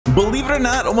Believe it or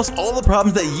not, almost all the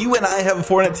problems that you and I have in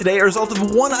Fortnite today are a result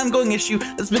of one ongoing issue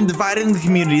that's been dividing the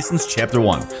community since Chapter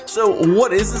 1. So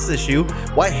what is this issue?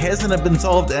 Why hasn't it been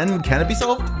solved, and can it be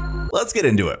solved? Let's get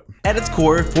into it. At its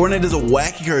core, Fortnite is a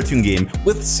wacky cartoon game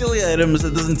with silly items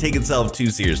that doesn't take itself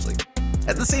too seriously.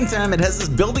 At the same time, it has this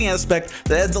building aspect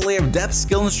that adds a layer of depth,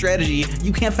 skill, and strategy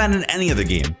you can't find in any other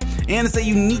game. And it's a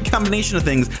unique combination of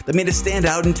things that made it stand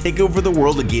out and take over the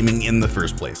world of gaming in the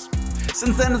first place.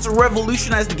 Since then, it's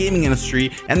revolutionized the gaming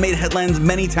industry and made headlines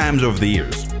many times over the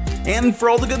years. And for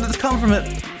all the good that's come from it,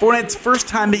 Fortnite's first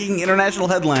time making international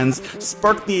headlines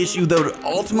sparked the issue that would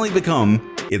ultimately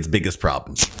become its biggest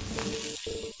problem.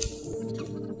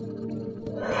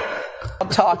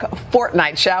 Talk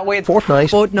Fortnite, shall we?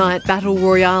 Fortnite Battle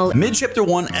Royale. Mid Chapter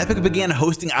 1, Epic began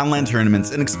hosting online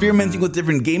tournaments and experimenting with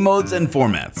different game modes and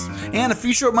formats. And a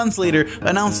few short months later,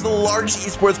 announced the largest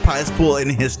esports prize pool in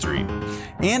history.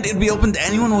 And it'd be open to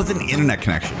anyone with an internet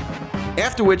connection.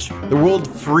 After which, the world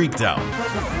freaked out.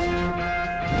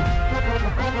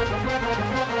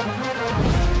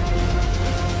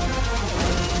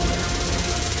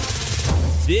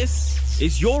 This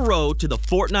is your road to the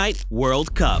Fortnite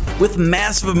World Cup. With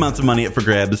massive amounts of money up for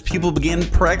grabs, people began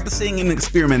practicing and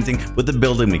experimenting with the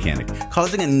building mechanic,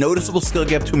 causing a noticeable skill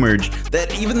gap to emerge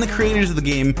that even the creators of the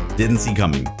game didn't see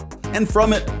coming. And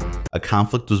from it, a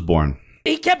conflict was born.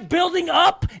 He kept building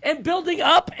up and building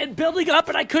up and building up,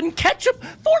 and I couldn't catch him.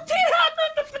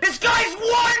 1400! This guy's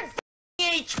 1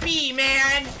 HP,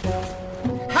 man!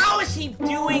 How is he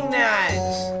doing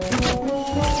that?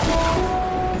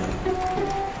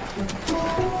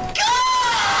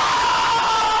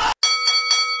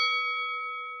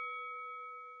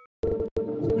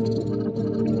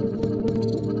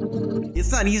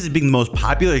 It's not easy being the most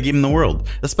popular game in the world,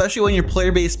 especially when your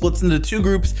player base splits into two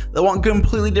groups that want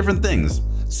completely different things.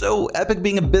 So Epic,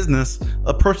 being a business,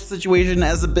 approached the situation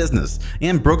as a business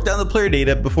and broke down the player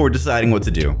data before deciding what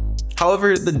to do.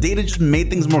 However, the data just made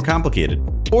things more complicated.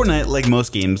 Fortnite, like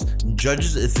most games,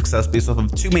 judges its success based off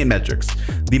of two main metrics: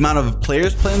 the amount of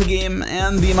players playing the game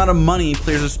and the amount of money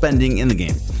players are spending in the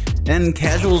game. And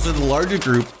casuals are the larger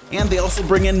group, and they also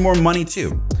bring in more money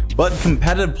too. But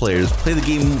competitive players play the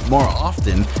game more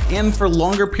often and for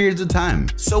longer periods of time.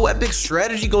 So Epic's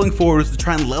strategy going forward is to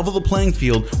try and level the playing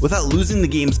field without losing the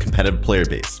game's competitive player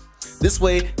base. This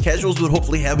way, casuals would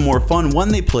hopefully have more fun when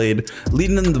they played,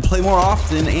 leading them to play more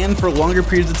often and for longer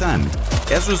periods of time.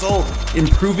 As a result,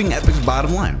 improving Epic's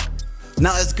bottom line.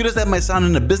 Now, as good as that might sound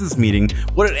in a business meeting,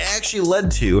 what it actually led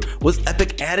to was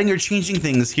Epic adding or changing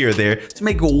things here or there to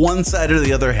make one side or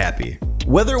the other happy.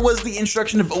 Whether it was the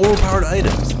introduction of overpowered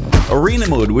items, arena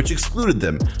mode which excluded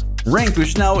them, ranked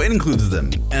which now includes them,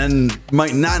 and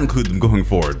might not include them going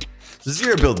forward,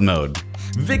 zero build mode,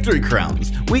 victory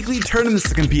crowns, weekly tournaments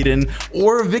to compete in,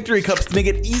 or victory cups to make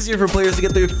it easier for players to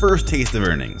get their first taste of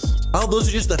earnings. While those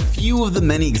are just a few of the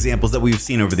many examples that we've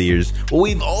seen over the years, what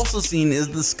we've also seen is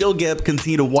the skill gap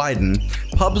continue to widen,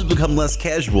 pubs become less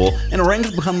casual, and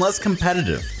ranks become less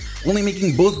competitive, only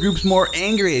making both groups more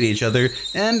angry at each other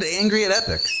and angry at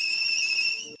Epic.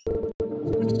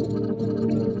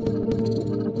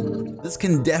 This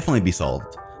can definitely be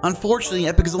solved. Unfortunately,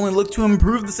 Epic has only looked to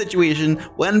improve the situation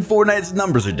when Fortnite's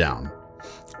numbers are down.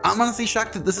 I'm honestly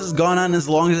shocked that this has gone on as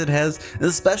long as it has,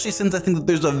 especially since I think that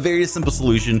there's a very simple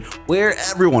solution where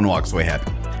everyone walks away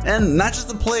happy. And not just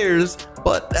the players,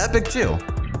 but Epic too.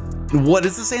 What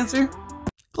is this answer?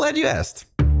 Glad you asked.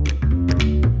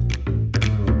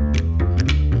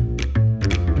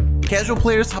 Casual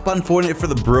players hop on Fortnite for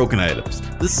the broken items,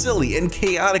 the silly and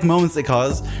chaotic moments they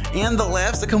cause, and the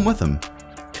laughs that come with them.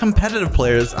 Competitive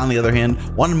players, on the other hand,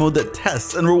 want a mode that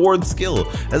tests and rewards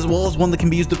skill, as well as one that can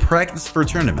be used to practice for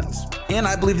tournaments. And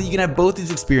I believe that you can have both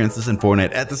these experiences in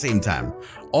Fortnite at the same time.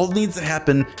 All that needs to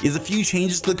happen is a few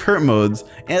changes to the current modes,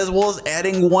 as well as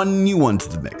adding one new one to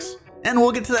the mix. And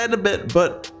we'll get to that in a bit,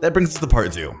 but that brings us to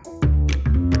part 2.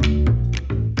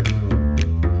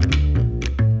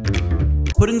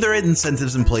 Putting the right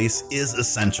incentives in place is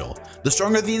essential. The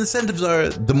stronger the incentives are,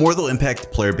 the more they'll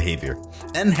impact player behavior.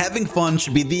 And having fun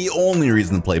should be the only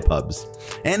reason to play pubs.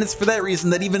 And it's for that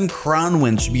reason that even crown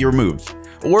wins should be removed,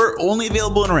 or only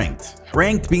available in ranked.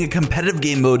 Ranked, being a competitive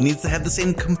game mode, needs to have the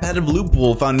same competitive loot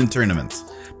pool found in tournaments.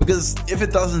 Because if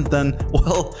it doesn't, then,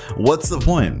 well, what's the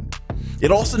point?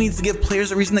 It also needs to give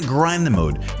players a reason to grind the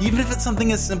mode, even if it's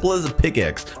something as simple as a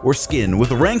pickaxe or skin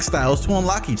with rank styles to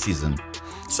unlock each season.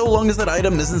 So long as that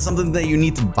item isn't something that you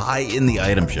need to buy in the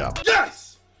item shop.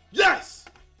 Yes! Yes!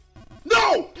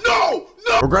 No! No!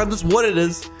 No! Regardless what it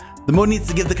is, The mode needs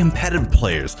to give the competitive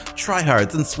players,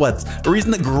 tryhards, and sweats a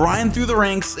reason to grind through the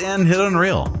ranks and hit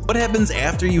Unreal. What happens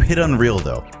after you hit Unreal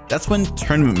though? That's when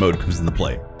tournament mode comes into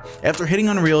play. After hitting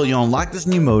Unreal, you'll unlock this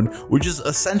new mode, which is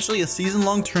essentially a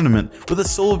season-long tournament with a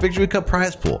solo victory cup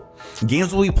prize pool.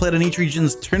 Games will be played on each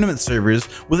region's tournament servers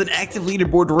with an active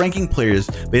leaderboard ranking players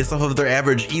based off of their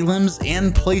average elims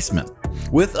and placement,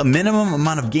 with a minimum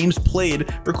amount of games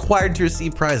played required to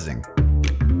receive prizing.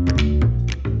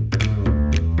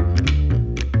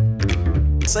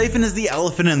 Siphon is the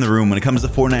elephant in the room when it comes to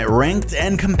Fortnite ranked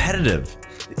and competitive.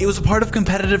 It was a part of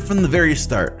competitive from the very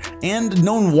start, and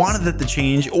no one wanted it to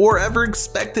change or ever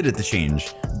expected it to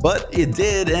change. But it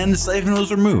did, and Siphon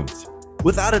was removed.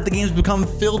 Without it, the games become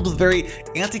filled with very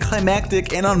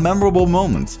anticlimactic and unmemorable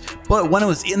moments. But when it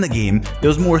was in the game, it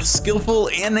was more skillful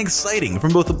and exciting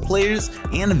from both the players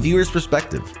and the viewer's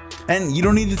perspective. And you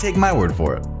don't need to take my word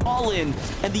for it. All in,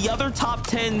 and the other top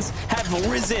 10s have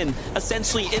risen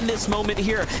essentially in this moment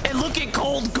here. And look at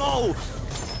Cold go!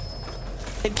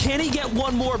 And can he get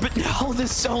one more? But no,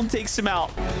 this zone takes him out.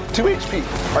 2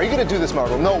 HP. Are you gonna do this,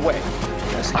 Marvel? No way.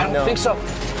 I don't think so.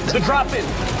 The drop in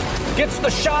gets the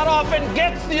shot off and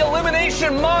gets the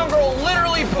elimination. Mongrel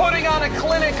literally putting on a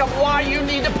clinic of why you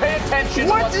need to pay attention to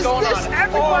what's going on.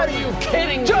 Everybody, are you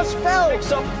kidding? Just fell.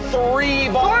 Picks up 3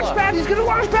 balls. Launch pad, he's gonna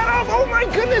launch pad off. Oh my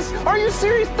goodness. Are you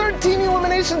serious? 13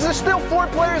 eliminations. There's still 4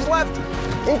 players left,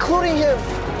 including him.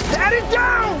 Add it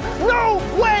down! No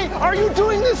way! Are you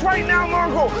doing this right now,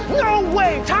 Mongrel? No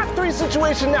way! Top 3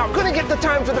 situation now. Couldn't get the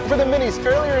time for the minis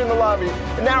earlier in the lobby.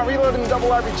 And now reloading the double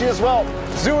RPG as well.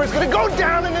 Zooer's gonna go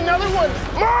down in another one.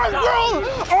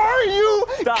 Mongrel! Are you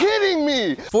kidding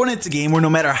me? Fortnite's a game where no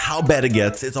matter how bad it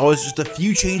gets, it's always just a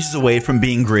few changes away from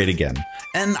being great again.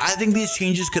 And I think these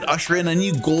changes could usher in a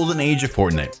new golden age of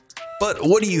Fortnite. But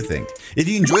what do you think? If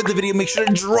you enjoyed the video, make sure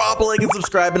to drop a like and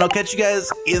subscribe, and I'll catch you guys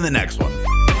in the next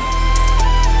one.